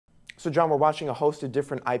So John, we're watching a host of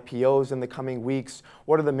different IPOs in the coming weeks.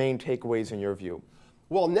 What are the main takeaways in your view?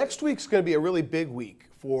 Well, next week's going to be a really big week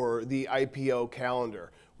for the IPO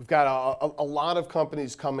calendar. We've got a lot of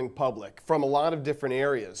companies coming public from a lot of different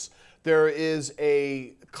areas. There is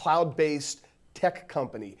a cloud-based tech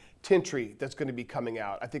company, Tintri, that's going to be coming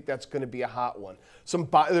out. I think that's going to be a hot one.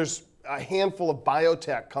 There's a handful of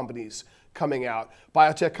biotech companies coming out.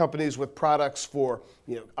 Biotech companies with products for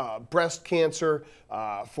breast cancer,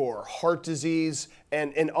 for heart disease,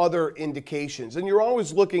 and other indications. And you're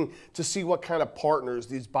always looking to see what kind of partners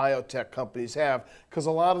these biotech companies have, because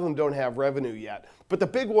a lot of them don't have revenue yet. But the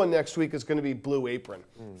big one next week is going to be Blue Apron.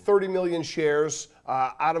 30 million shares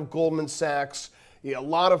out of Goldman Sachs. A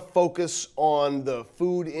lot of focus on the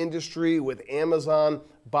food industry with Amazon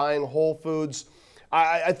buying Whole Foods.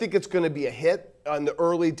 I think it's going to be a hit on the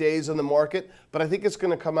early days in the market, but I think it's going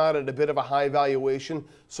to come out at a bit of a high valuation,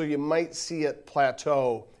 so you might see it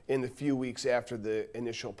plateau in the few weeks after the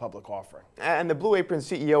initial public offering. And the Blue Apron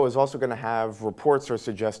CEO is also going to have reports are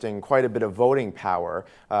suggesting quite a bit of voting power,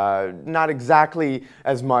 not exactly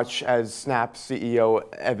as much as Snap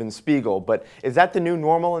CEO Evan Spiegel, but is that the new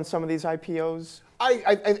normal in some of these IPOs?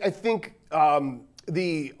 I think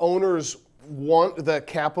the owners want the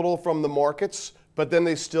capital from the markets, but then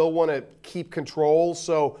they still want to keep control.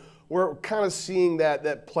 So we're kind of seeing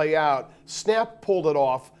that play out. Snap pulled it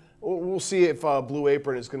off. We'll see if Blue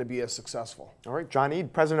Apron is going to be as successful. All right, John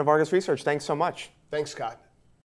Eade, president of Argus Research, thanks so much. Thanks, Scott.